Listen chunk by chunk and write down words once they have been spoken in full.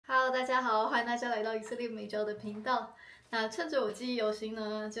大家好，欢迎大家来到以色列美洲的频道。那趁着我记忆犹新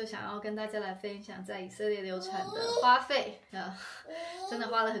呢，就想要跟大家来分享在以色列流产的花费真的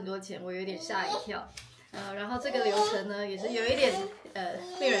花了很多钱，我有点吓一跳。然后这个流程呢，也是有一点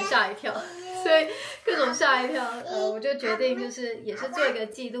令人吓一跳，所以各种吓一跳。我就决定也是做一个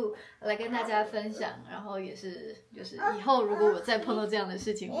记录来跟大家分享，然后也是以后如果我再碰到这样的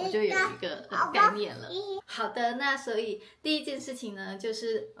事情，我就有一个概念了。好的，那所以第一件事情呢，就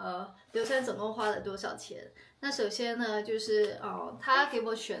是流产总共花了多少钱？那首先呢，就是他给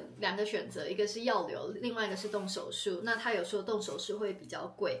我选两个选择，一个是药流，另外一个是动手术。那他有说动手术会比较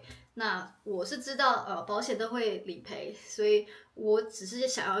贵，那我是知道保险都会理赔，所以我只是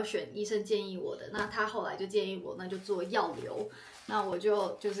想要选医生建议我的。那他后来就建议我，那就做药流。那我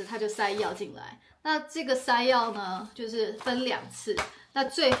他就塞药进来。那这个塞药呢，就是分2次。那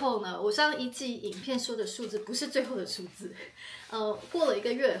最后呢，我上一季影片说的数字不是最后的数字，过了1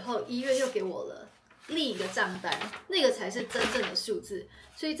个月以后，医院又给我了另一个账单，那个才是真正的数字。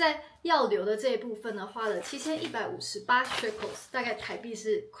所以在药流的这一部分呢，花了7158 shekels， 大概台币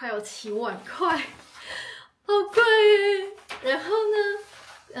是快要7万块，好贵耶。然后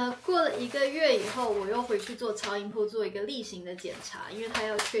呢，过了1个月以后，我又回去做超音波，做一个例行的检查，因为他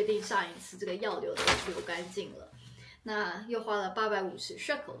要确定上一次这个药流的流干净了。那又花了850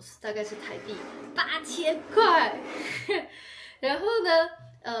 shekels， 大概是台币8000块。然后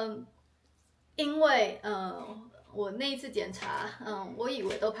呢，因为我那一次检查，我以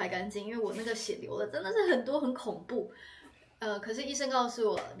为都排干净，因为我那个血流了真的是很多，很恐怖。可是医生告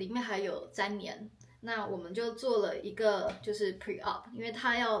诉我里面还有粘连。那我们就做了一个pre-op， 因为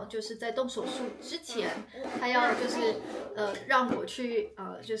他要在动手术之前，他要让我去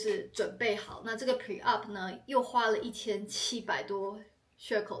准备好。那这个 pre-op 呢，又花了1700多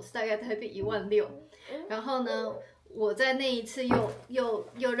shekels， 大概台币16000。然后呢，我在那一次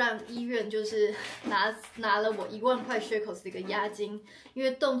又让医院拿了我1万块 shekels 的一个押金，因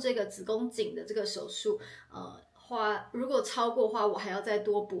为动这个子宫颈的这个手术，如果超过的话，我还要再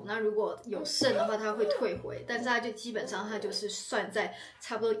多补。那如果有剩的话，他会退回，但是他就基本上他就是算在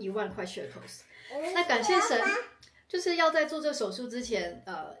差不多1万块 shekels。那感谢神，要在做这个手术之前，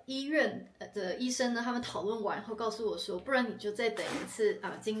医院的医生呢，他们讨论完后告诉我说，不然你就再等一次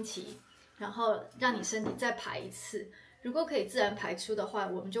经期，然后让你身体再排一次。如果可以自然排出的话，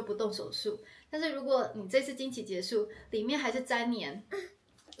我们就不动手术。但是如果你这次经期结束，里面还是粘连。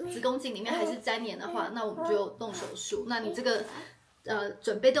子宫颈里面还是粘连的话，那我们就动手术。那你这个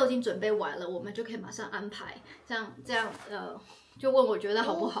准备都已经准备完了，我们就可以马上安排。这样就问我觉得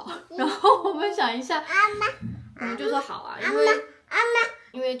好不好？然后我们想一下，我们就说好啊，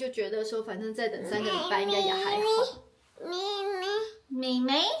因为就觉得说反正再等3个礼拜应该也还好。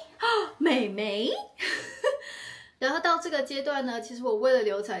美眉。然后到这个阶段呢，其实我为了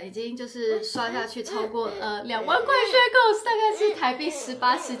流产已经刷下去超过2万块 shekels， 大概是台币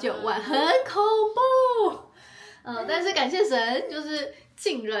18、19万，很恐怖。但是感谢神，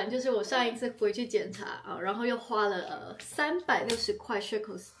竟然我上一次回去检查然后又花了360块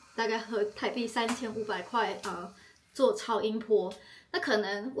shekels， 大概和台币3500块做超音波。那可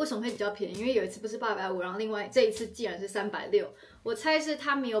能为什么会比较便宜？因为有一次不是850，然后另外这一次既然是360，我猜是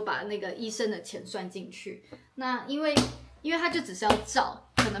他没有把那个医生的钱算进去。那因为他就只是要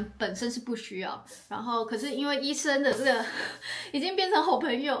照，可能本身是不需要。然后可是因为医生的这个已经变成好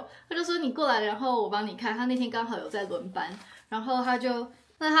朋友，他就说你过来，然后我帮你看。他那天刚好有在轮班，然后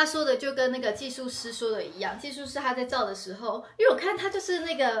他说的就跟那个技术师说的一样，技术师他在照的时候，因为我看他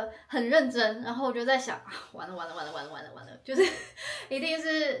那个很认真，然后我就在想完了，一定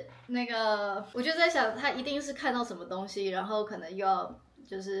是那个，我就在想他一定是看到什么东西，然后可能又要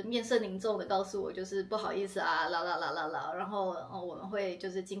面色凝重的告诉我不好意思啊，然后我们会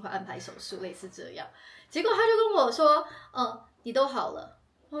尽快安排手术，类似这样。结果他就跟我说你都好了。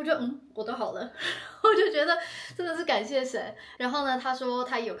我就我都好了，我就觉得真的是感谢神。然后呢，他说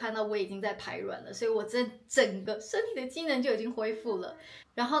他有看到我已经在排卵了，所以我整个身体的机能就已经恢复了。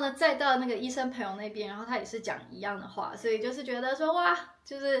然后呢，再到那个医生朋友那边，然后他也是讲一样的话，所以觉得说哇，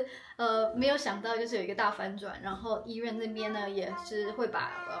没有想到有一个大反转。然后医院那边呢也是会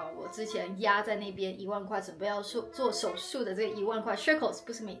把我之前压在那边1万块准备要做手术的这个1万块 shekels，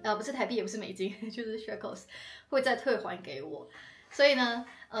 不是台币也不是美金，shekels 会再退还给我。所以呢，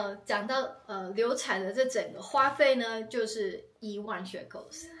讲到流产的这整个花费呢，就是1万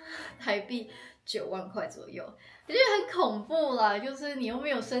shekels， 台币9万块左右，我觉得很恐怖啦。你又没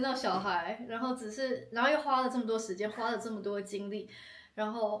有生到小孩，然后又花了这么多时间，花了这么多精力，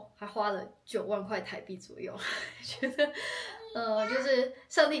然后还花了9万块台币左右，觉得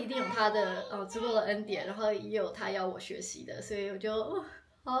上帝一定有他的足够的恩典，然后也有他要我学习的，所以我就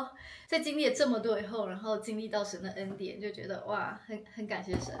好，在经历了这么多以后，然后经历到神的恩典，就觉得哇，很感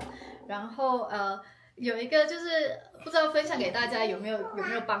谢神。然后有一个就是不知道分享给大家有没有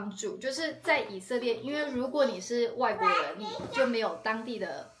帮助，就是在以色列，因为如果你是外国人，你就没有当地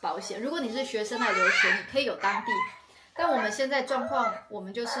的保险；如果你是学生来留学，你可以有当地。但我们现在状况，我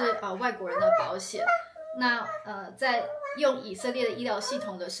们就是外国人的保险。那在用以色列的医疗系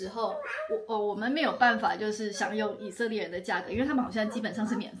统的时候，我们没有办法就是享用以色列人的价格，因为他们好像基本上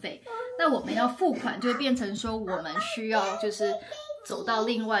是免费。那我们要付款，就会变成说我们需要就是走到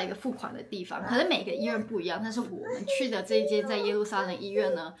另外一个付款的地方，可能每个医院不一样，但是我们去的这一间在耶路撒冷医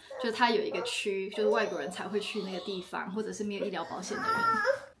院呢，就它有一个区，就是外国人才会去那个地方，或者是没有医疗保险的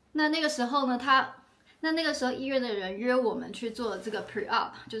人。那个时候呢，那个时候医院的人约我们去做这个 pre-op，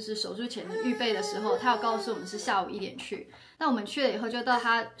 就是手术前的预备的时候，他有告诉我们是下午1点去。那我们去了以后就到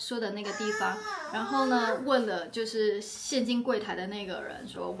他说的那个地方，然后呢问了就是现金柜台的那个人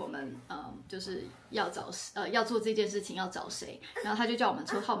说我们就是要做这件事情要找谁，然后他就叫我们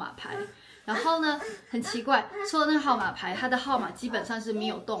抽号码牌。然后呢很奇怪，抽了那个号码牌，他的号码基本上是没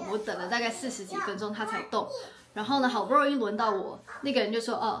有动，我等了大概40几分钟他才动。然后呢好不容易轮到我，那个人就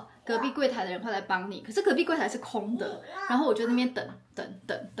说隔壁柜台的人会来帮你，可是隔壁柜台是空的，然后我就在那边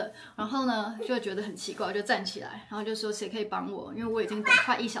等，然后呢就觉得很奇怪，我就站起来，然后就说谁可以帮我，因为我已经等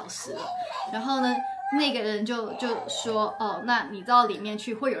快1小时了。然后呢那个人就说那你到里面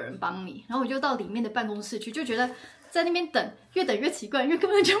去会有人帮你，然后我就到里面的办公室去，就觉得在那边越等越奇怪，因为根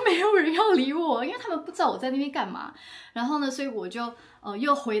本就没有人要理我，因为他们不知道我在那边干嘛。然后呢所以我就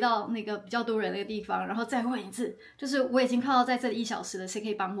又回到那个比较多人那个地方，然后再问一次，就是我已经看到在这里1小时了，谁可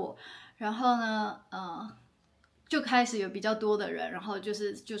以帮我？然后呢就开始有比较多的人，然后就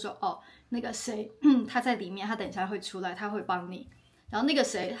说那个谁他在里面，他等一下会出来，他会帮你。然后那个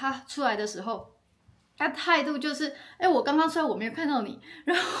谁他出来的时候，他态度就是我刚刚出来我没有看到你，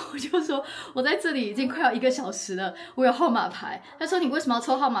然后我就说我在这里已经快要1个小时了，我有号码牌。他说你为什么要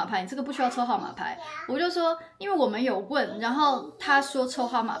抽号码牌？你这个不需要抽号码牌。我就说因为我们有问，然后他说抽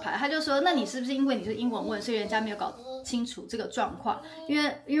号码牌，他就说那你是不是因为你是英文问，所以人家没有搞清楚这个状况，因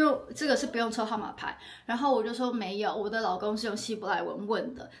为这个是不用抽号码牌。然后我就说没有，我的老公是用希伯来文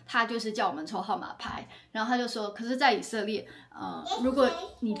问的，他就是叫我们抽号码牌。然后他就说可是在以色列如果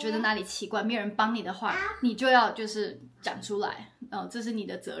你觉得哪里奇怪没有人帮你的话，你就要就是讲出来，这是你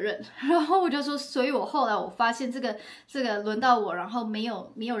的责任。然后我就说所以我后来我发现这个轮到我，然后没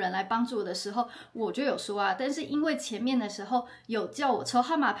有人来帮助我的时候，我就有说但是因为前面的时候有叫我抽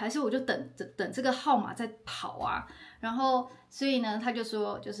号码牌，所以我就等这个号码在跑然后所以呢他就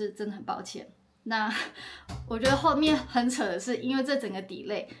说就是真的很抱歉。那我觉得后面很扯的是，因为这整个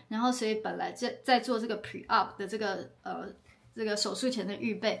delay， 然后所以本来在做这个 pre-op 的这个手术前的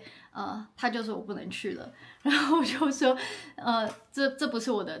预备，他就说我不能去了。然后我就说这不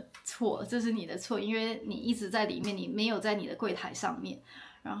是我的错，这是你的错，因为你一直在里面，你没有在你的柜台上面。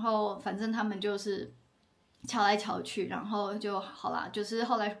然后反正他们就是瞧来瞧去，然后就好啦，就是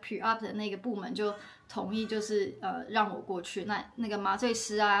后来 pre-op 的那个部门就同意，就是让我过去。那个麻醉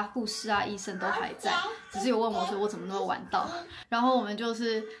师护士医生都还在，只是有问我说我怎么那么晚到。然后我们就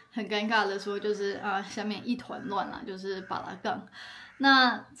是很尴尬的说，就是下面一团乱啦，就是巴拉杠。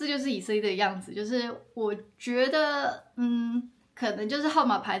那这就是以色列的样子，就是我觉得可能就是号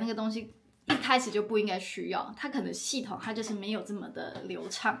码牌那个东西一开始就不应该需要，它可能系统它就是没有这么的流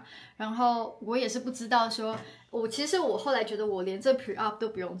畅。然后我也是不知道说，其实我后来觉得我连这 pre-op 都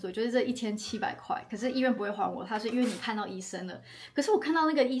不用做，就是这1700块，可是医院不会还我，他说因为你看到医生了。可是我看到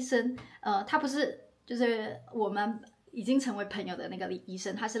那个医生他不是就是我们已经成为朋友的那个医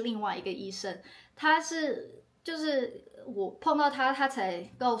生，他是另外一个医生，他是就是我碰到他才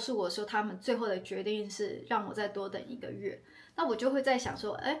告诉我说他们最后的决定是让我再多等1个月。那我就会在想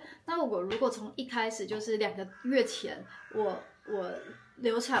说那我如果从一开始就是2个月前我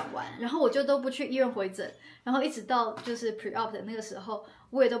流产完，然后我就都不去医院回诊，然后一直到就是 pre-op 的那个时候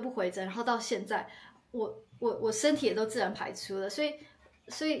我也都不回诊，然后到现在我身体也都自然排出了，所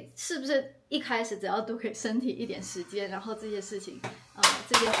以是不是一开始只要多给身体一点时间，然后这些事情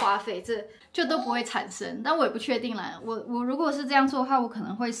这些花费这就都不会产生。但我也不确定啦，我如果是这样做的话，我可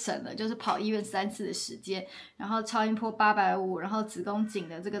能会省了就是跑医院3次的时间，然后超音波850，然后子宫颈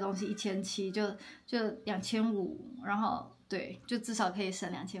的这个东西1700，就2500，然后对，就至少可以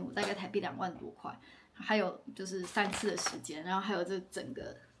省2500，大概台币2万多块。还有就是3次的时间，然后还有这整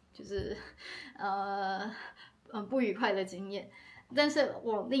个就是不愉快的经验。但是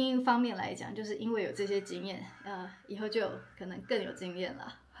我另一方面来讲，就是因为有这些经验，以后就可能更有经验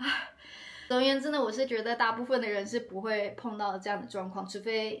了。总而言之呢，我是觉得大部分的人是不会碰到这样的状况，除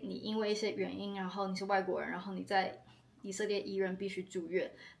非你因为一些原因，然后你是外国人，然后你在以色列裔人必须住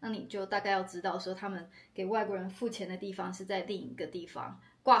院，那你就大概要知道说他们给外国人付钱的地方是在另一个地方，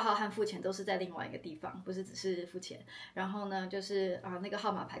挂号和付钱都是在另外一个地方，不是只是付钱。然后呢，就是那个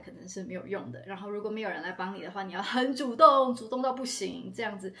号码牌可能是没有用的。然后如果没有人来帮你的话，你要很主动，主动到不行，这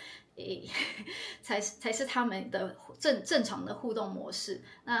样子，才是他们的正常的互动模式。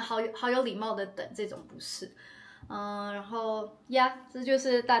那好有礼貌的等这种不是，然后这就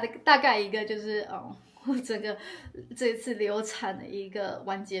是大概一个就是我整个这次流产的一个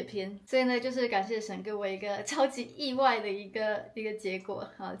完结篇，所以呢，就是感谢神给我一个超级意外的一个结果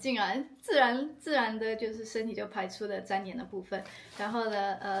竟然自然的，就是身体就排出了粘连的部分，然后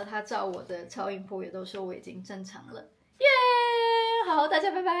呢，他照我的超音波也都说我已经正常了，耶！好，大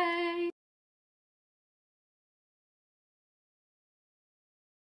家拜拜。